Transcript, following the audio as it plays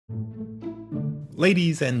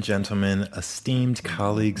Ladies and gentlemen, esteemed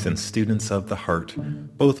colleagues and students of the heart,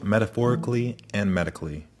 both metaphorically and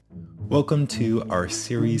medically, welcome to our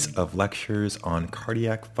series of lectures on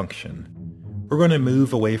cardiac function. We're going to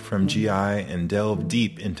move away from GI and delve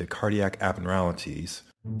deep into cardiac abnormalities,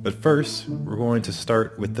 but first, we're going to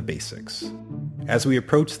start with the basics. As we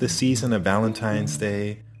approach the season of Valentine's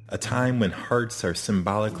Day, a time when hearts are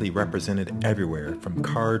symbolically represented everywhere, from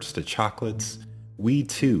cards to chocolates, we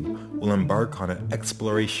too will embark on an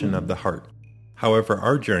exploration of the heart. However,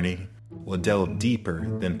 our journey will delve deeper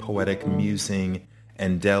than poetic musing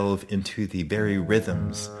and delve into the very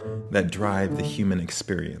rhythms that drive the human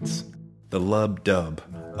experience, the lub-dub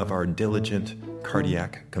of our diligent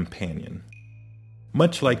cardiac companion.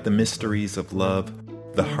 Much like the mysteries of love,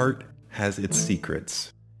 the heart has its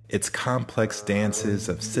secrets, its complex dances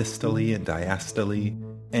of systole and diastole,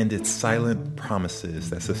 and its silent promises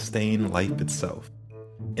that sustain life itself.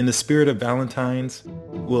 In the spirit of Valentine's,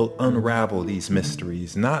 we'll unravel these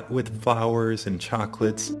mysteries, not with flowers and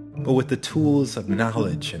chocolates, but with the tools of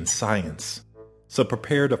knowledge and science. So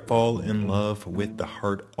prepare to fall in love with the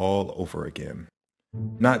heart all over again,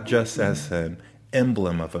 not just as an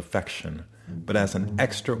emblem of affection, but as an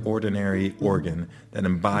extraordinary organ that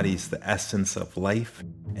embodies the essence of life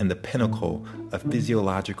and the pinnacle of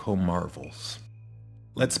physiological marvels.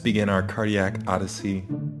 Let's begin our cardiac odyssey,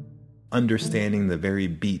 understanding the very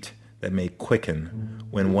beat that may quicken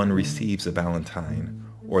when one receives a Valentine,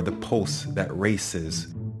 or the pulse that races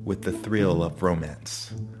with the thrill of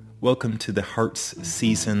romance. Welcome to the heart's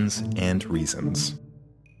seasons and reasons.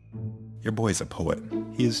 Your boy's a poet.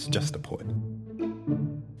 He is just a poet.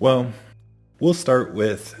 Well, we'll start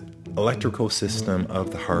with electrical system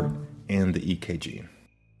of the heart and the EKG.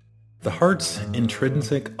 The heart's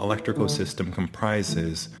intrinsic electrical system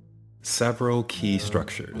comprises several key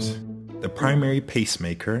structures. The primary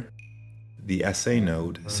pacemaker, the SA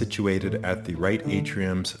node, situated at the right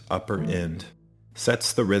atrium's upper end,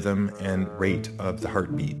 sets the rhythm and rate of the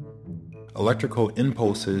heartbeat. Electrical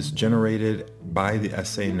impulses generated by the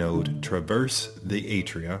SA node traverse the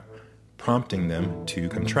atria, prompting them to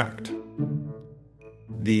contract.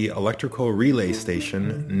 The electrical relay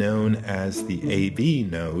station, known as the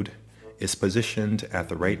AV node, is positioned at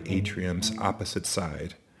the right atrium's opposite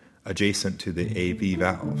side, adjacent to the AV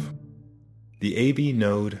valve. The AV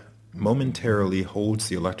node momentarily holds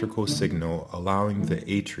the electrical signal, allowing the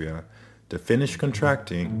atria to finish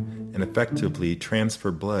contracting and effectively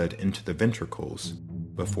transfer blood into the ventricles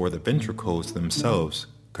before the ventricles themselves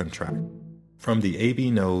contract. From the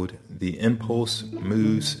AV node, the impulse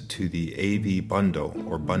moves to the AV bundle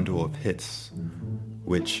or bundle of hits,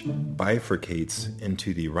 which bifurcates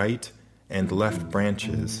into the right and left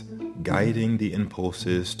branches, guiding the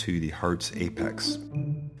impulses to the heart's apex.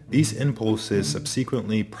 These impulses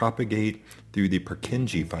subsequently propagate through the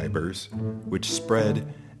Purkinje fibers, which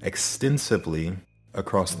spread extensively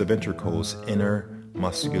across the ventricle's inner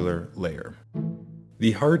muscular layer.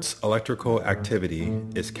 The heart's electrical activity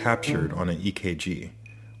is captured on an EKG,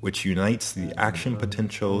 which unites the action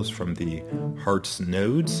potentials from the heart's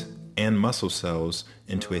nodes and muscle cells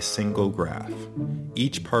into a single graph.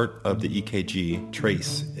 Each part of the EKG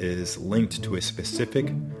trace is linked to a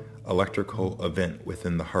specific electrical event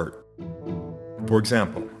within the heart. For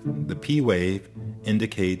example, the P wave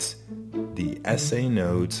indicates the SA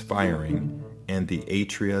node's firing and the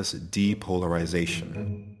atria's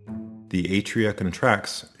depolarization. The atria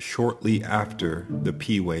contracts shortly after the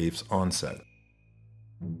P wave's onset.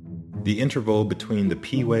 The interval between the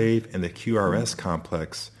P wave and the QRS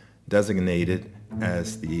complex, designated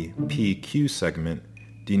as the PQ segment,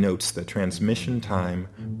 denotes the transmission time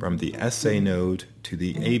from the SA node to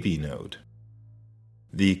the AV node.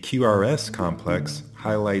 The QRS complex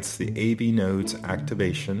highlights the AV node's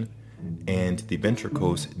activation and the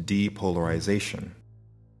ventricle's depolarization,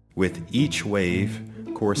 with each wave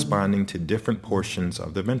corresponding to different portions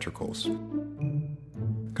of the ventricles.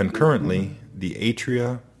 Concurrently, the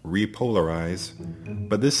atria repolarize,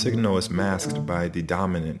 but this signal is masked by the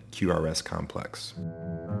dominant QRS complex.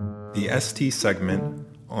 The ST segment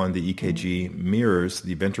on the EKG mirrors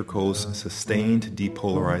the ventricle's sustained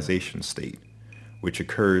depolarization state, which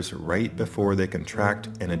occurs right before they contract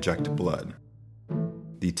and eject blood.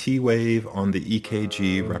 The T wave on the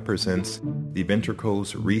EKG represents the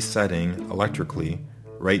ventricles resetting electrically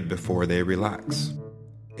right before they relax,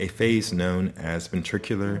 a phase known as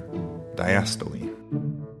ventricular diastole.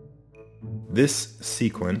 This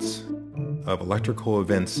sequence of electrical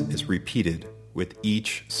events is repeated with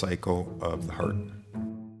each cycle of the heart.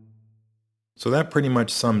 So that pretty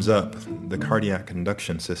much sums up the cardiac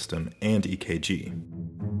conduction system and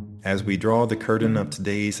EKG. As we draw the curtain of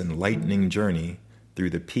today's enlightening journey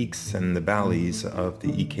through the peaks and the valleys of the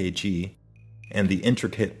EKG and the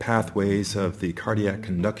intricate pathways of the cardiac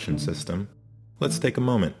conduction system, let's take a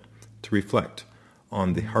moment to reflect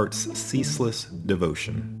on the heart's ceaseless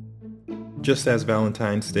devotion. Just as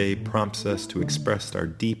Valentine's Day prompts us to express our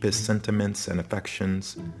deepest sentiments and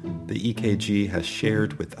affections, the EKG has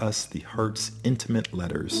shared with us the heart's intimate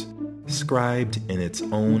letters, scribed in its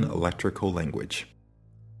own electrical language.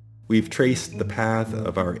 We've traced the path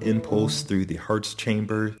of our impulse through the heart's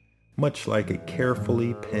chamber, much like a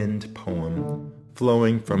carefully penned poem,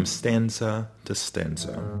 flowing from stanza to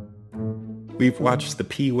stanza. We've watched the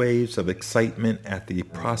P waves of excitement at the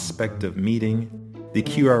prospect of meeting, the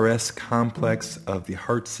QRS complex of the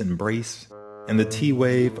heart's embrace, and the T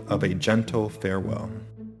wave of a gentle farewell.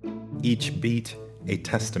 Each beat a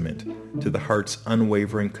testament to the heart's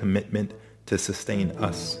unwavering commitment to sustain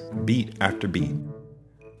us, beat after beat,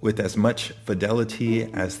 with as much fidelity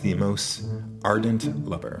as the most ardent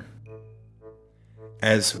lover.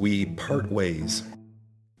 As we part ways,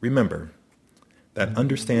 remember that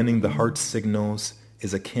understanding the heart's signals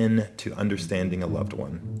is akin to understanding a loved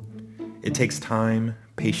one. It takes time,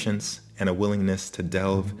 patience, and a willingness to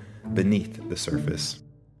delve beneath the surface.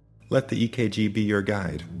 Let the EKG be your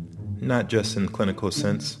guide, not just in clinical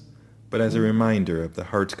sense, but as a reminder of the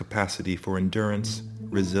heart's capacity for endurance,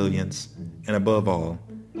 resilience, and above all,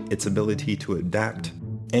 its ability to adapt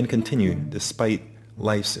and continue despite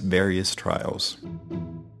life's various trials.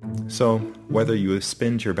 So, whether you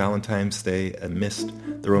spend your Valentine's Day amidst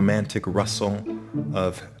the romantic rustle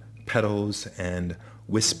of petals and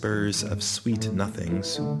whispers of sweet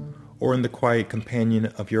nothings, or in the quiet companion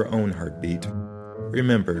of your own heartbeat,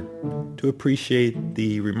 remember to appreciate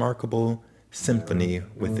the remarkable symphony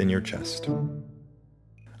within your chest.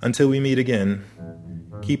 Until we meet again,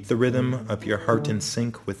 keep the rhythm of your heart in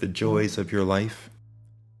sync with the joys of your life.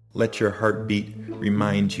 Let your heartbeat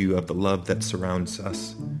remind you of the love that surrounds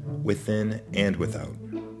us, within and without.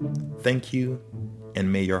 Thank you,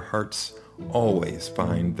 and may your hearts always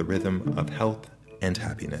find the rhythm of health and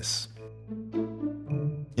happiness.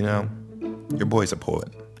 You know, your boy's a poet.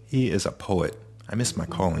 He is a poet. I missed my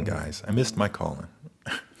calling, guys. I missed my calling.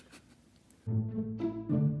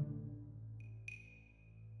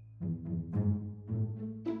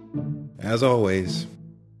 As always,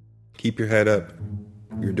 keep your head up.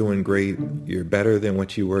 You're doing great. You're better than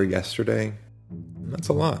what you were yesterday. That's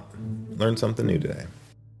a lot. Learn something new today.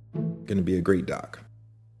 Gonna be a great doc.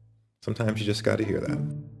 Sometimes you just gotta hear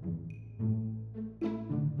that.